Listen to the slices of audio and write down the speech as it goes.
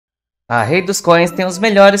A Rei dos Coins tem os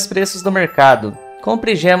melhores preços do mercado.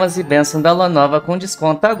 Compre gemas e bênção da lua nova com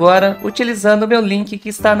desconto agora, utilizando o meu link que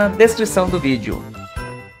está na descrição do vídeo.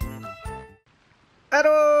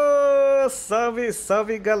 Alô! Salve,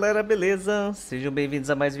 salve galera, beleza? Sejam bem-vindos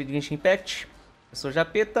a mais um vídeo de GENSHIN Impact. Eu sou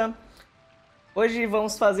Japeta. Hoje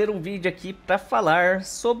vamos fazer um vídeo aqui para falar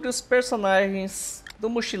sobre os personagens do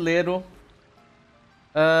mochileiro.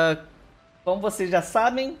 Como vocês já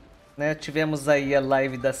sabem, né, tivemos aí a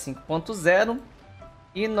live da 5.0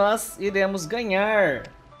 e nós iremos ganhar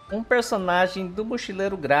um personagem do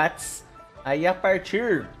mochileiro grátis aí a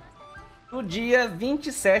partir do dia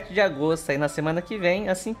 27 de agosto, aí na semana que vem.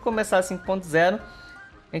 Assim que começar a 5.0,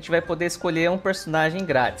 a gente vai poder escolher um personagem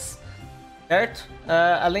grátis, certo?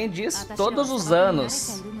 Além disso, todos os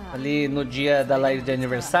anos, ali no dia da live de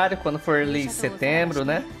aniversário, quando for ali em setembro,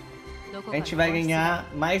 né, a gente vai ganhar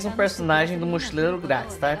mais um personagem do mochileiro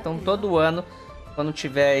grátis, tá? Então todo ano, quando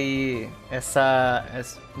tiver aí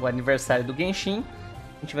o aniversário do Genshin,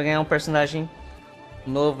 a gente vai ganhar um personagem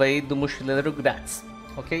novo aí do mochileiro grátis,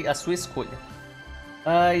 ok? A sua escolha.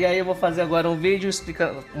 E aí eu vou fazer agora um vídeo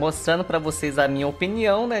mostrando para vocês a minha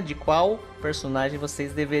opinião, né, de qual personagem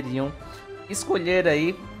vocês deveriam escolher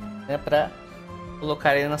aí, né, para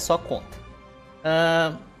colocar ele na sua conta.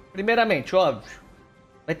 Primeiramente, óbvio,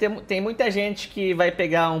 tem muita gente que vai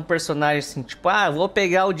pegar um personagem assim, tipo, vou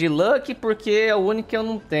pegar o de Lucky porque é o único que eu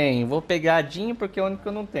não tenho, vou pegar a Jean porque é o único que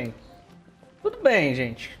eu não tenho. Tudo bem,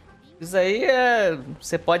 gente. Isso aí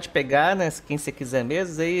você pode pegar, né, quem você quiser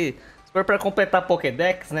mesmo. Isso aí, se for para completar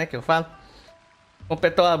Pokédex, né, que eu falo,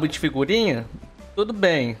 completar uma de figurinha, tudo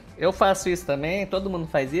bem. Eu faço isso também, todo mundo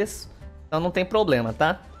faz isso, então não tem problema,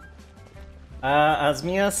 tá? As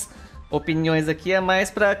minhas opiniões aqui é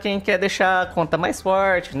mais para quem quer deixar a conta mais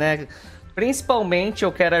forte, né? Principalmente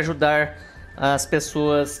eu quero ajudar as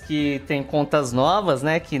pessoas que têm contas novas,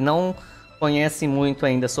 né? Que não conhecem muito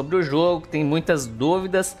ainda sobre o jogo, tem muitas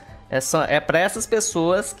dúvidas. É para essas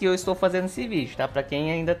pessoas que eu estou fazendo esse vídeo, tá? Para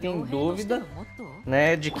quem ainda tem dúvida,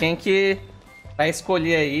 né? De quem que vai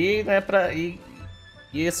escolher aí, né? E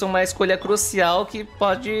isso é uma escolha crucial que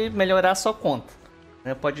pode melhorar a sua conta,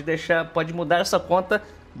 né? Pode mudar a sua conta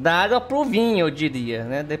da água pro vinho, eu diria,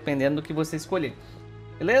 né? Dependendo do que você escolher.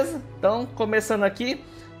 Beleza? Então, começando aqui.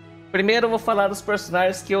 Primeiro eu vou falar dos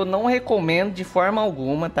personagens que eu não recomendo de forma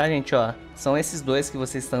alguma, tá, gente? Ó, são esses dois que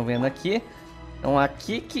vocês estão vendo aqui. Então, a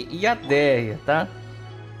Kiki e a Déria, tá?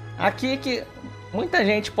 A Kiki, muita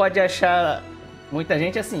gente pode achar... Muita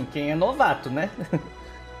gente, assim, quem é novato, né?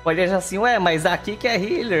 Pode achar assim, ué, mas a Kiki é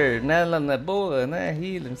healer, né? Ela não é boa, né? É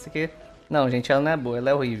healer, não sei o quê. Não, gente, ela não é boa, ela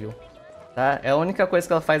é horrível. Tá? A única coisa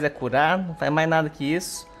que ela faz é curar, não faz mais nada que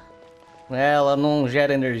isso. Ela não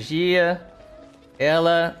gera energia,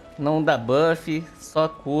 ela não dá buff, só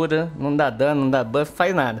cura, não dá dano, não dá buff,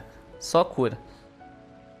 faz nada, só cura.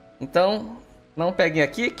 Então, não peguem a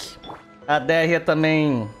Kiki. A Déria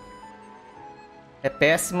também é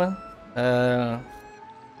péssima,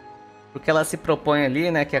 porque ela se propõe ali,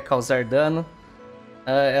 né, que é causar dano.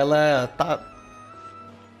 Ela tá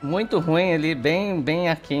muito ruim ali, bem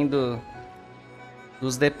aquém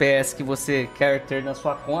dos DPS que você quer ter na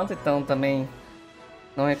sua conta, então também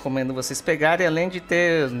não recomendo vocês pegarem, além de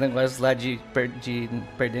ter os negócios lá de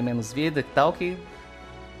perder menos vida e tal, que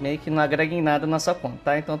meio que não agrega em nada na sua conta,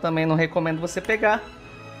 tá? Então também não recomendo você pegar.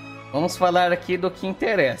 Vamos falar aqui do que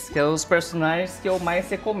interessa, que é os personagens que eu mais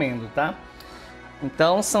recomendo, tá?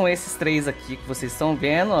 Então são esses três aqui que vocês estão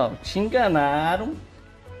vendo, ó. Te enganaram,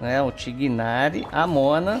 né? O Tignari, a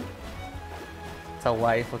Mona, essa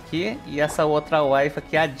waifu aqui, e essa outra waifu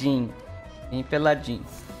aqui, a Jean, pela Jean,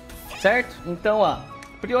 certo? Então, ó,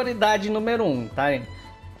 prioridade número 1, tá, gente?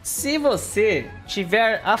 Se você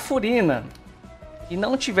tiver a Furina e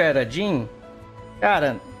não tiver a Jean,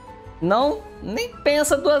 cara, nem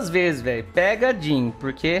pensa duas vezes, velho. Pega a Jean,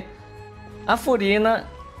 porque a Furina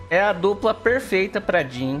é a dupla perfeita para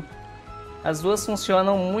Jean. As duas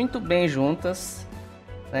funcionam muito bem juntas.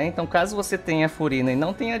 Então, caso você tenha a Furina e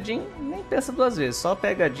não tenha a Jean, nem pensa duas vezes. Só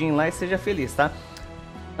pega a Jean lá e seja feliz, tá?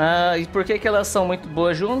 E por que elas são muito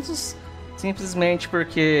boas juntos? Simplesmente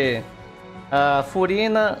porque a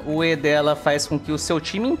Furina, o E dela faz com que o seu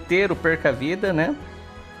time inteiro perca vida, né?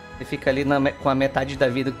 Você fica ali com a metade da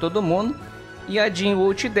vida de todo mundo. E a Jean, o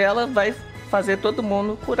ult dela, vai fazer todo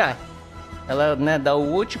mundo curar. Ela, né, dá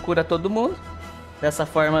o ult, cura todo mundo. Dessa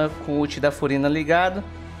forma, com o ult da Furina ligado,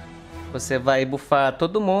 você vai buffar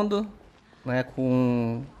todo mundo, né,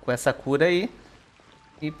 com essa cura aí.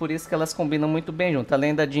 E por isso que elas combinam muito bem junto.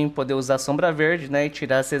 Além da Jean poder usar sombra verde, né, e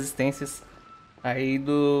tirar as resistências aí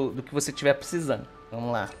do que você estiver precisando.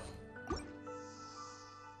 Vamos lá.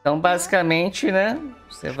 Então, basicamente, né?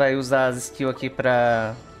 Você vai usar as skills aqui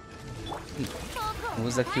pra...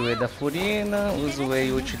 Usa aqui o E da Furina, usa o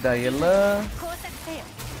E ult da Elan.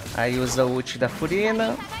 Aí usa o ult da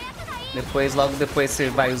Furina. Depois, logo depois, você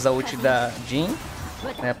vai usar o ult da Jhin,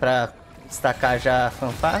 né? Pra destacar já a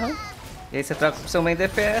fanfarra. E aí você troca pro seu main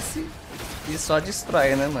DPS e só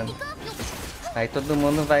destrói, né, mano? Aí todo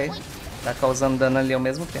mundo vai tá causando dano ali ao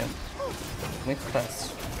mesmo tempo. Muito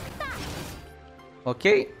fácil.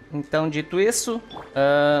 Ok? Então, dito isso,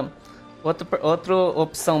 outra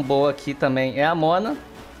opção boa aqui também é a Mona.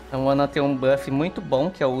 A Mona tem um buff muito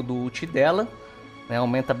bom, que é o do ult dela. Né?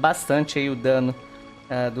 Aumenta bastante aí o dano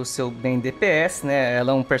do seu main DPS, né?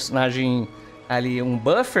 Ela é um personagem ali, um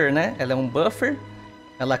buffer, né? Ela é um buffer.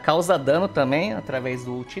 Ela causa dano também através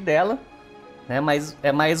do ult dela. Né? Mas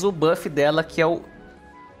é mais o buff dela que é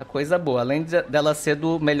a coisa boa. Além dela ser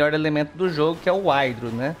do melhor elemento do jogo, que é o Hydro,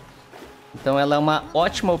 né? Então ela é uma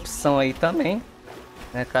ótima opção aí também,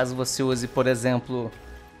 né? Caso você use, por exemplo,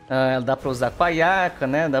 dá pra usar com a Yaka,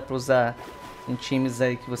 né? Dá pra usar em times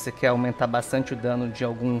aí que você quer aumentar bastante o dano de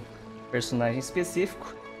algum personagem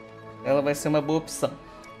específico. Ela vai ser uma boa opção,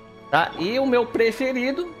 tá? E o meu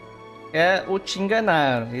preferido é o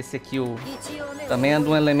Tinganaru. Esse aqui também é de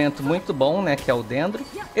um elemento muito bom, né? Que é o Dendro.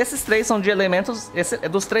 Esses três são de elementos... Esse é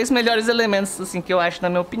dos três melhores elementos, assim, que eu acho, na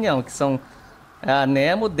minha opinião, que são... A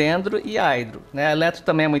Nemo, Dendro e Hydro, né? A Eletro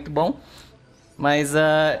também é muito bom, mas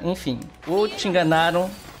enfim, o Tinganaru,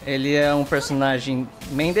 ele é um personagem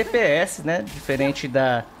main DPS, né? Diferente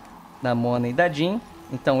da Mona e da Jhin.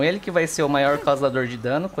 Então ele que vai ser o maior causador de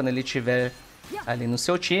dano quando ele estiver ali no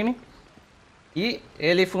seu time. E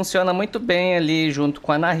ele funciona muito bem ali junto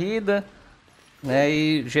com a Nahida, né?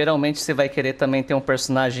 E geralmente você vai querer também ter um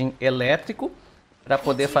personagem elétrico para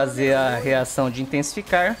poder fazer a reação de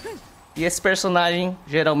intensificar. E esse personagem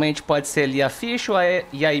geralmente pode ser ali a Fish, a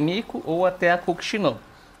Yaimiko ou até a Kukshino.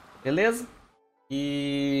 Beleza?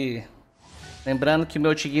 E lembrando que o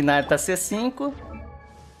meu Tignar tá C5,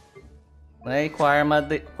 né? E com a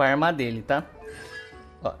arma dele, tá?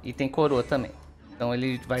 Ó, e tem coroa também. Então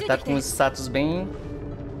ele vai estar com os status bem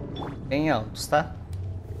altos, tá?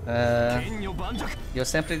 Eu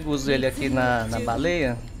sempre uso ele aqui na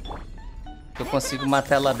baleia, que eu consigo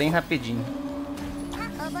matar ela bem rapidinho.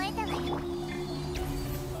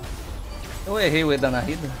 Eu errei o E da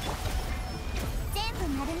Nahida?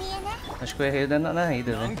 Acho que eu errei o E da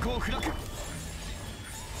Nahida, velho.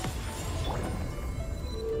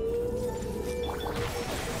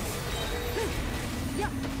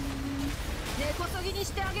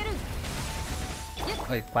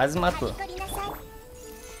 Oi, quase matou.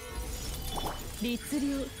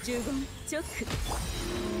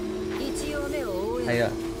 Aí, ó.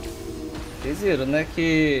 Vocês viram, né,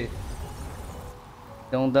 que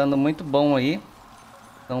tem um dano muito bom aí.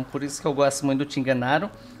 Então por isso que eu gosto muito do Tinganaru.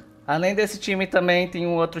 Além desse time também tem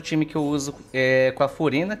um outro time que eu uso com a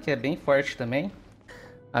Furina, que é bem forte também.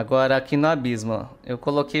 Agora aqui no Abismo, ó, eu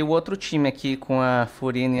coloquei o outro time aqui com a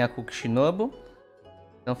Furina e a Kukshinobu.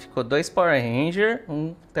 Então ficou 2 Power Ranger,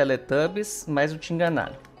 um Teletubbies, mais o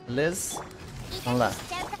Tinganaru. Beleza? Vamos lá.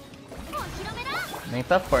 Nem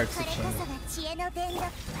tá forte esse time.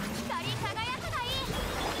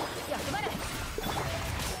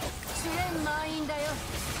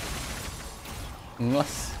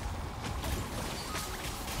 Nossa.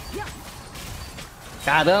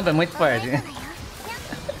 Caramba, é muito forte.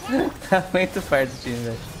 Tá muito forte esse time,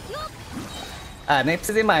 velho. Ah, nem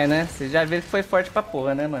precisei mais, né? Vocês já viram que foi forte pra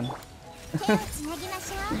porra, né, mano?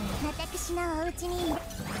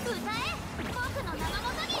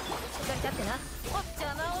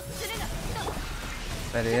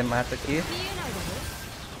 Pera aí, mata aqui.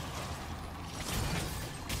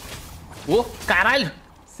 Caralho!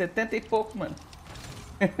 70 e pouco, mano.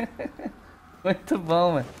 Muito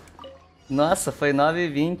bom, mano. Nossa, foi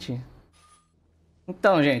 9,20.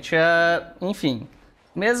 Então, gente, enfim.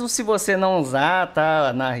 Mesmo se você não usar, tá?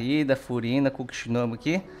 A Nahida, Furina, Kukshinobu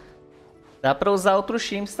aqui, dá pra usar outros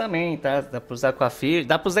times também, tá? Dá pra usar com a Fish,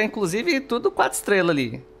 dá pra usar inclusive tudo 4 estrelas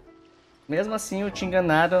ali. Mesmo assim, o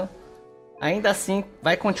Tinganaru ainda assim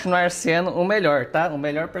vai continuar sendo o melhor, tá? O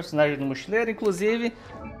melhor personagem do mochileiro, inclusive...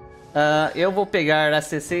 eu vou pegar a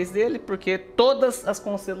C6 dele, porque todas as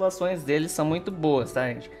constelações dele são muito boas, tá,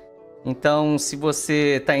 gente? Então, se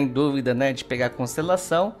você tá em dúvida, né, de pegar a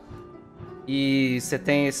constelação, e você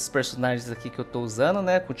tem esses personagens aqui que eu tô usando,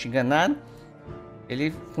 né, com o Tinganaru,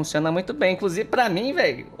 ele funciona muito bem. Inclusive, pra mim,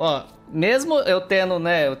 velho, ó, mesmo eu tendo,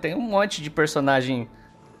 né, eu tenho um monte de personagem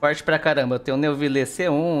forte pra caramba. Eu tenho o Neuvillette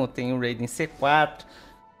C1, eu tenho o Raiden C4,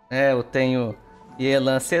 né, eu tenho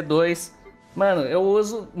Yelan C2. Mano, eu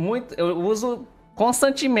uso muito, eu uso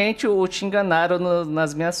constantemente o te enganaram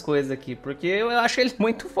nas minhas coisas aqui, porque eu acho ele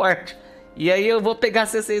muito forte. E aí eu vou pegar a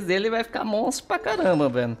C6 dele e vai ficar monstro pra caramba,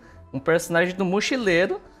 velho. Um personagem do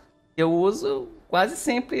mochileiro, eu uso quase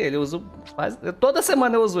sempre ele. Eu uso quase... Toda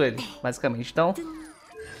semana eu uso ele, basicamente. Então,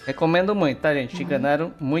 recomendo muito, tá, gente? Te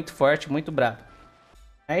enganaram muito forte, muito brabo.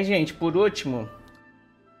 Aí, gente, por último,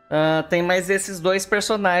 tem mais esses dois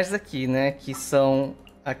personagens aqui, né? Que são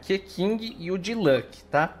a King e o Diluc,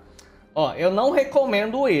 tá? Ó, eu não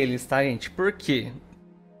recomendo eles, tá, gente? Por quê?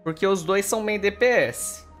 Porque os dois são main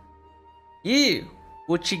DPS. E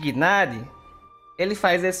o Tignari, ele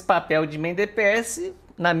faz esse papel de main DPS,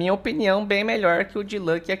 na minha opinião, bem melhor que o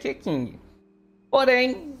Diluc e a King.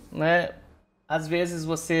 Porém, né, às vezes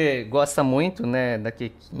você gosta muito, né, da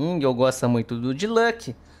King ou gosta muito do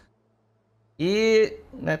Diluc. E,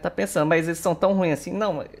 né, tá pensando, mas eles são tão ruins assim?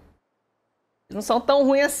 Não, não são tão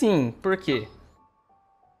ruins assim. Por quê?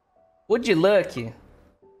 O Diluc,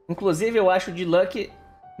 inclusive eu acho o Diluc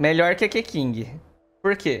melhor que a King.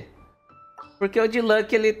 Por quê? Porque o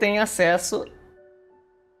Diluc ele tem acesso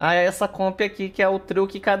a essa comp aqui, que é o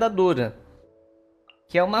truque cada dura.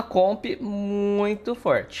 Que é uma comp muito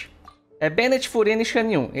forte. É Bennett, Furina e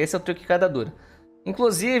Shanyun. Esse é o truque cada dura.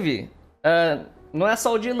 Inclusive, não é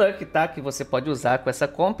só o Diluc, tá? Que você pode usar com essa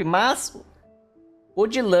comp, mas o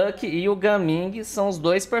Diluc e o Gaming são os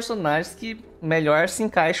dois personagens que melhor se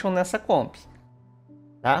encaixam nessa comp,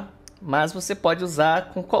 tá? Mas você pode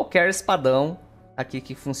usar com qualquer espadão aqui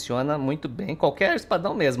que funciona muito bem. Qualquer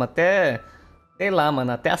espadão mesmo, até, sei lá,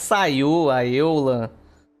 mano, até a Sayu, a Eula,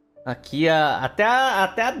 aqui, até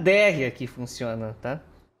a DR aqui funciona, tá?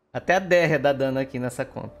 Até a DR dá dano aqui nessa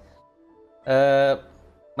comp.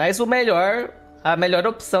 Mas a melhor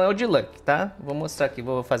opção é o Diluc, tá? Vou mostrar aqui,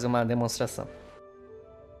 vou fazer uma demonstração.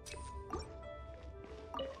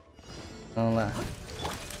 Vamos lá.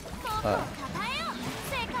 Ó.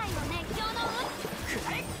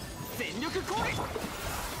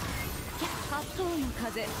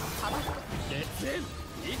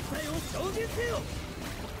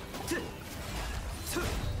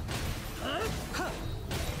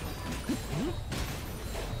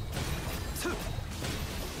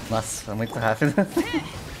 Nossa, foi muito rápido.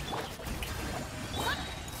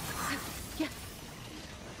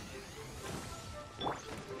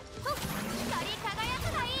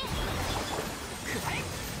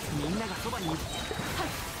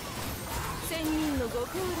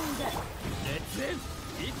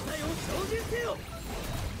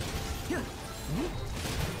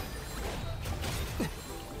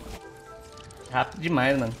 Rápido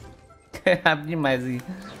demais, mano. Rápido demais.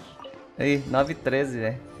 Aí, 9:13,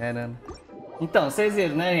 velho. Caramba. Então, vocês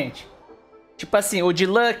viram, né, gente? Tipo assim, o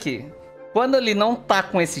Diluc, quando ele não tá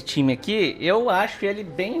com esse time aqui, eu acho ele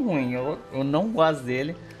bem ruim. Eu não gosto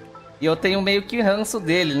dele. E eu tenho meio que ranço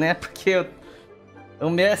dele, né? Porque o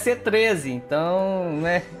meu é C13, então,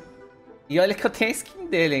 né? E olha que eu tenho a skin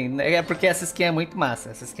dele ainda. É porque essa skin é muito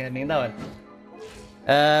massa. Essa skin é bem da hora.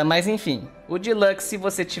 Mas enfim, o Diluc, se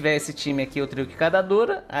você tiver esse time aqui, o trio que cada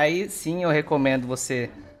dura, aí sim eu recomendo você,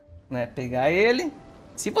 né, pegar ele.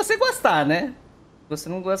 Se você gostar, né? Se você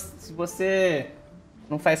não gosta, se você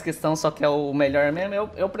não faz questão, só que é o melhor mesmo,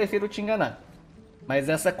 eu prefiro te enganar. Mas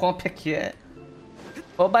essa comp aqui é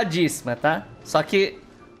roubadíssima, tá? Só que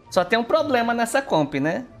só tem um problema nessa comp,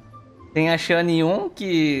 né? Tem a Shanyun,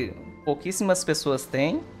 que pouquíssimas pessoas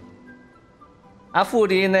têm. A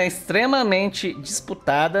Furina é extremamente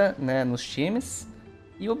disputada, né, nos times.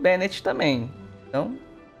 E o Bennett também. Então,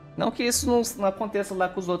 não que isso não aconteça lá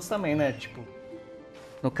com os outros também, né? Tipo,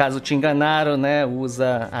 no caso, te enganaram, né?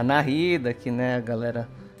 Usa a Narida, que, né, a galera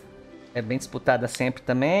é bem disputada sempre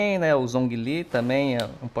também, né? O Zhongli também é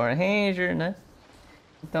um Power Ranger, né?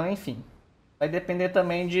 Então, enfim. Vai depender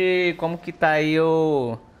também de como que tá aí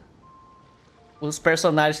os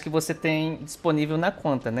personagens que você tem disponível na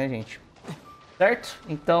conta, né, gente? Certo?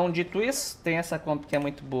 Então, dito isso, tem essa comp que é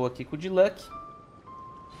muito boa aqui com o Diluc.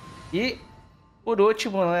 E, por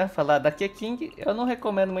último, né, falar da King. Eu não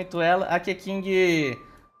recomendo muito ela. A King,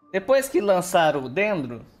 depois que lançaram o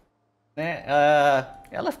Dendro, né,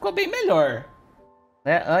 ela ficou bem melhor.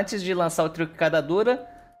 Né? Antes de lançar o Truque Cada Dura,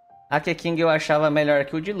 a King eu achava melhor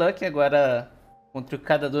que o Diluc. Agora, com o Truque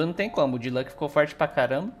Cada Dura não tem como. O Diluc ficou forte pra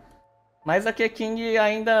caramba. Mas a King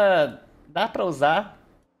ainda dá pra usar.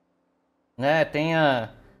 Né? Tem a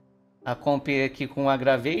comp aqui com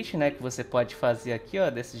Aggravate, né? Que você pode fazer aqui, ó,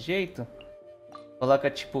 desse jeito. Coloca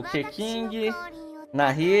tipo King,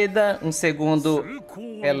 Narida, um segundo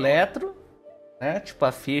Eletro, né? Tipo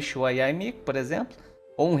a Fish ou a Yaimiko, por exemplo.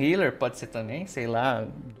 Ou um Healer, pode ser também, sei lá,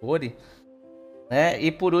 Dori. Né?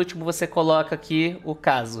 E por último você coloca aqui o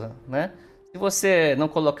Kazuha, né? Se você não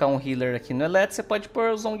colocar um healer aqui no elétrico, você pode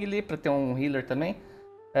pôr o Zhongli pra ter um healer também.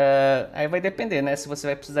 Aí vai depender, né? Se você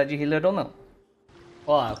vai precisar de healer ou não.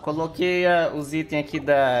 Ó, coloquei os itens aqui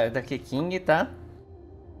da Keking, tá?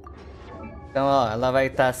 Então, ó, ela vai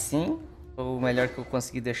estar assim. O melhor que eu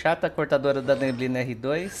consegui deixar, tá? Cortadora da neblina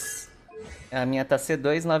R2. A minha tá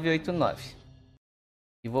C2 989.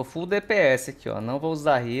 E vou full DPS aqui, ó. Não vou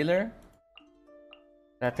usar healer.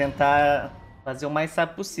 Pra tentar fazer o mais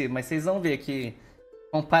rápido possível. Mas vocês vão ver que,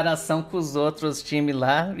 comparação com os outros times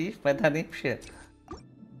lá, vai dar nem pro cheiro.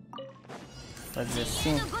 Fazer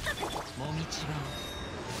assim.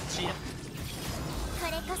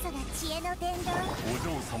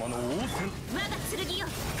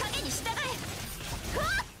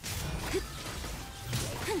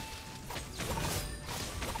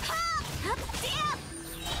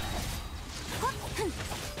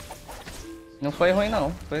 Não foi ruim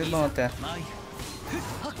não, foi bom até.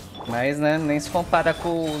 Mas né, nem se compara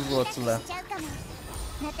com os outros lá.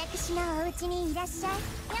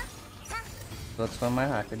 Os outros foram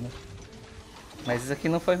mais rápidos, né? Mas isso aqui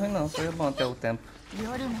não foi ruim não, foi bom até o tempo.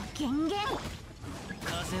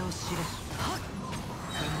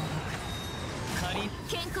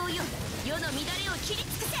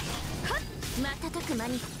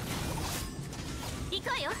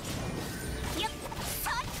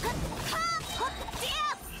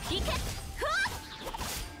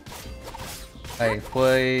 Aí,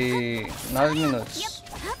 foi 9 minutos.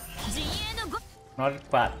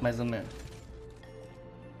 9:04 mais ou menos.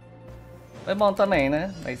 Foi bom também,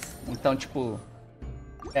 né? Mas, então, tipo...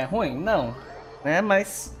 É ruim? Não. Né?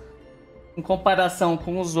 Mas... Em comparação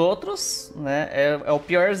com os outros, né? É o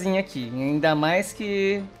piorzinho aqui. Ainda mais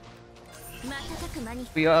que...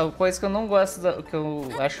 A coisa que eu não gosto, que eu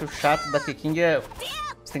acho chato da Keking é...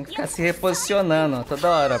 Você tem que ficar se reposicionando, ó, toda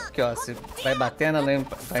hora. Porque, ó, você vai batendo, ela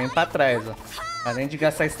vai indo pra trás, ó. Além de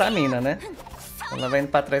gastar estamina, né? Ela vai indo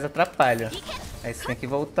pra trás, atrapalha. Aí você tem que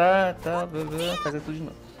voltar, tá, fazer tudo de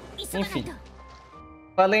novo. Enfim.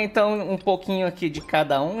 Falei então um pouquinho aqui de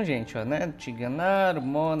cada um, gente, ó, né? Tiganaru,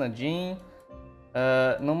 Mona, Jin.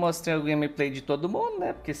 Não mostrei o gameplay de todo mundo,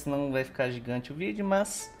 né? Porque senão vai ficar gigante o vídeo,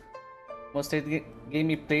 mas... Mostrei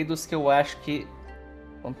gameplay dos que eu acho que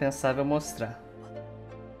compensável mostrar.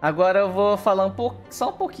 Agora eu vou falar só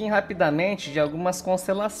um pouquinho rapidamente de algumas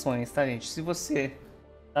constelações, tá, gente? Se você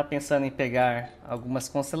tá pensando em pegar algumas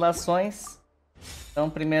constelações, então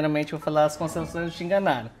primeiramente eu vou falar as constelações do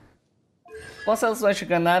Tiganaru. Constelações do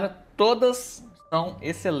Tiganaru, todas são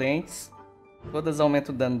excelentes. Todas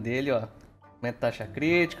aumentam o dano dele, ó. Aumenta a taxa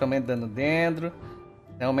crítica, aumenta o dano dentro,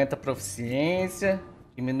 aumenta a proficiência,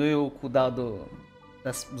 diminui o cooldown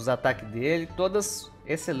dos ataques dele. Todas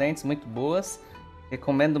excelentes, muito boas.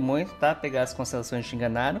 Recomendo muito, tá? Pegar as constelações de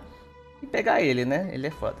Tiganaru e pegar ele, né? Ele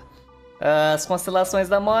é foda. As constelações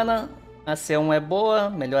da Mona, a C1 é boa,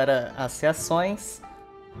 melhora as reações.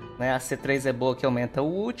 Né? A C3 é boa, que aumenta o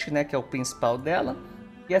ult, né? Que é o principal dela.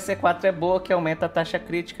 E a C4 é boa, que aumenta a taxa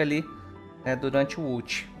crítica ali, né? Durante o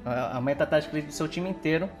ult. Aumenta a taxa crítica do seu time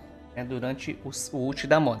inteiro, né? Durante o ult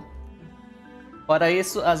da Mona. Fora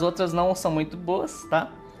isso, as outras não são muito boas, tá?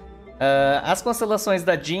 As constelações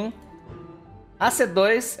da Jin... A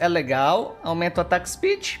C2 é legal, aumenta o attack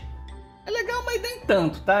speed. É legal, mas nem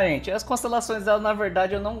tanto, tá, gente? As constelações dela, na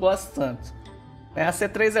verdade, eu não gosto tanto. A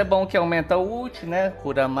C3 é bom que aumenta o ult, né?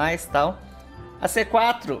 Cura mais e tal. A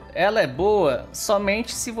C4, ela é boa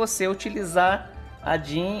somente se você utilizar a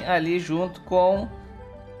Jin ali junto com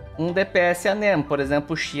um DPS anemo. Por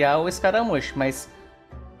exemplo, o Xia ou o Escaramuche. Mas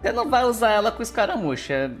você não vai usar ela com o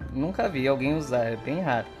Escaramuche. Nunca vi alguém usar, é bem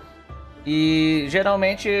raro. E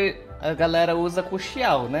geralmente... A galera usa com o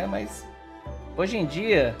Xiao, né? Mas hoje em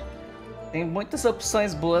dia tem muitas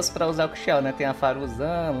opções boas para usar com o Xiao, né? Tem a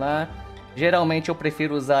Faruzan lá. Geralmente eu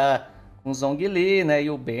prefiro usar com o Zhongli, né? E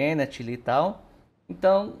o Bennett ali e tal.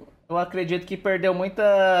 Então eu acredito que perdeu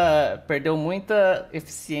muita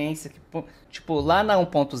eficiência. Tipo, lá na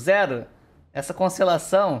 1.0, essa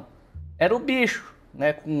constelação era o bicho,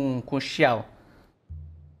 né? Com o Xiao.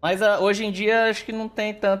 Mas hoje em dia acho que não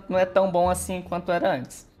é tão bom assim quanto era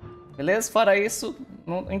antes. Beleza? Fora isso,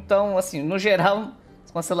 então, assim, no geral, as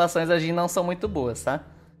constelações da Jin não são muito boas, tá?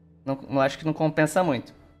 Não acho que não compensa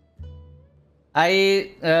muito.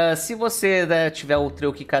 Aí, se você, né, tiver o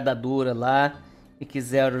trio Kikadadura lá e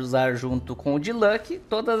quiser usar junto com o Diluc,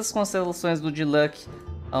 todas as constelações do Diluc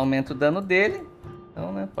aumentam o dano dele.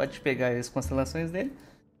 Então, né, pode pegar as constelações dele.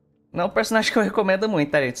 Não é um personagem que eu recomendo muito,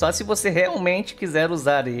 tá, gente? Só se você realmente quiser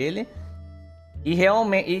usar ele.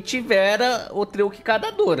 E tiver o trio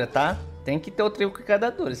Kikadadura, tá? Tem que ter o trio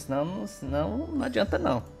Kikadadura, senão não adianta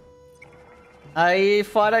não. Aí,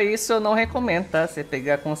 fora isso, eu não recomendo, tá? Você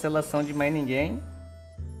pegar a constelação de mais ninguém.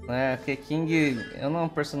 Né? Porque King eu não é um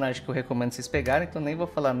personagem que eu recomendo vocês pegarem, então nem vou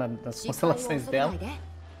falar das constelações dela.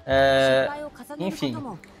 Enfim.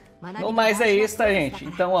 No mais é isso, tá, gente?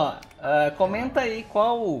 Então, ó, comenta aí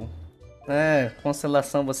qual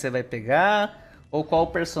constelação você vai pegar, ou qual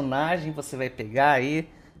personagem você vai pegar aí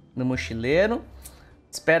no mochileiro.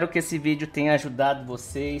 Espero que esse vídeo tenha ajudado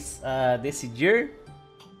vocês a decidir.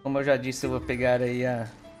 Como eu já disse, eu vou pegar aí a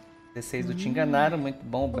 16 do Te Enganaram, muito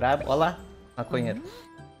bom, brabo. Olha lá, maconheiro.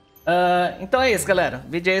 Então é isso, galera. O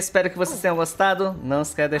vídeo é esse, espero que vocês tenham gostado. Não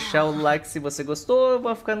esquece de deixar o like se você gostou. Eu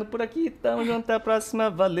vou ficando por aqui. Tamo junto, até a próxima.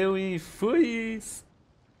 Valeu e fui!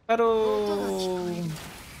 Parou!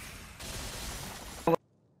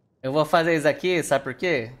 Eu vou fazer isso aqui, sabe por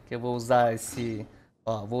quê? Que eu vou usar esse...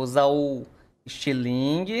 Ó, vou usar o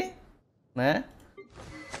estilingue, né?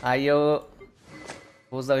 Aí eu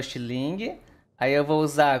vou usar o estilingue. Aí eu vou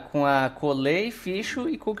usar com a colei, ficho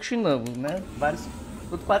e cookshinobu, né? Vários...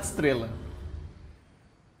 Tudo 4 estrelas.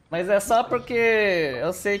 Mas é só porque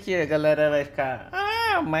eu sei que a galera vai ficar...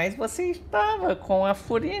 Ah, mas você estava com a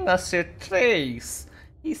Furina C3.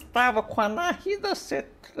 Estava com a Nahida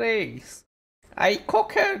C3. Aí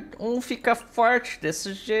qualquer um fica forte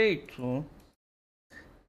desse jeito.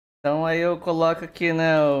 Então aí eu coloco aqui,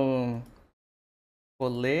 né, o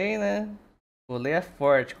colei, né? Colei é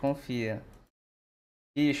forte, confia.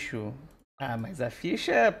 Ficho. Ah, mas a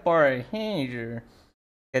ficha é Power Ranger.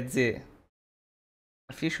 Quer dizer,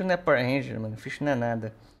 a ficha não é Power Ranger, mano. A ficha não é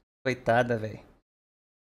nada. Coitada, velho.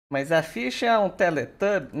 Mas a ficha é um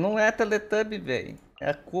Teletubby. Não é Teletubby, velho.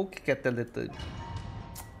 É a Cookie que é Teletubby.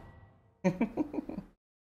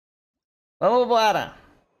 Vamos embora.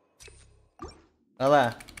 Olha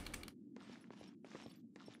lá.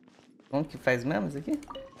 Como que faz mesmo isso aqui?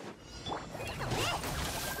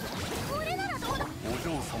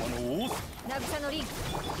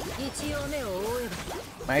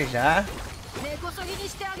 Mas já.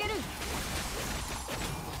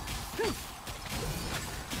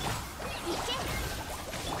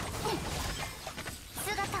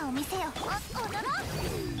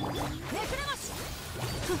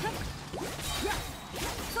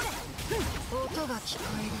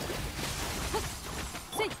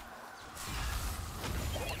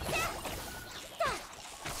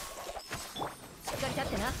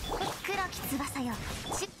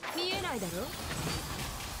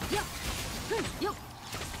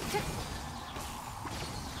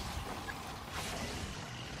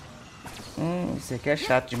 Isso aqui é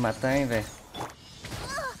chato de matar, hein, velho.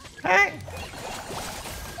 Ai!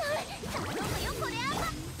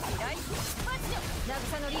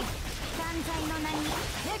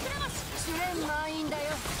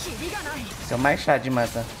 Esse é o mais chato de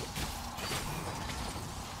matar.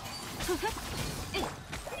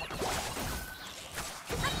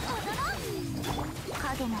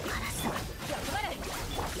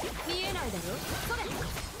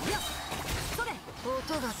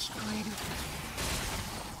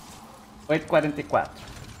 Oito 44.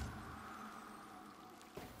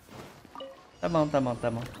 Tá bom, tá bom, tá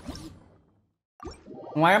bom.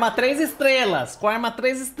 Com arma 3 estrelas. Com arma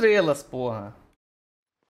 3 estrelas, porra.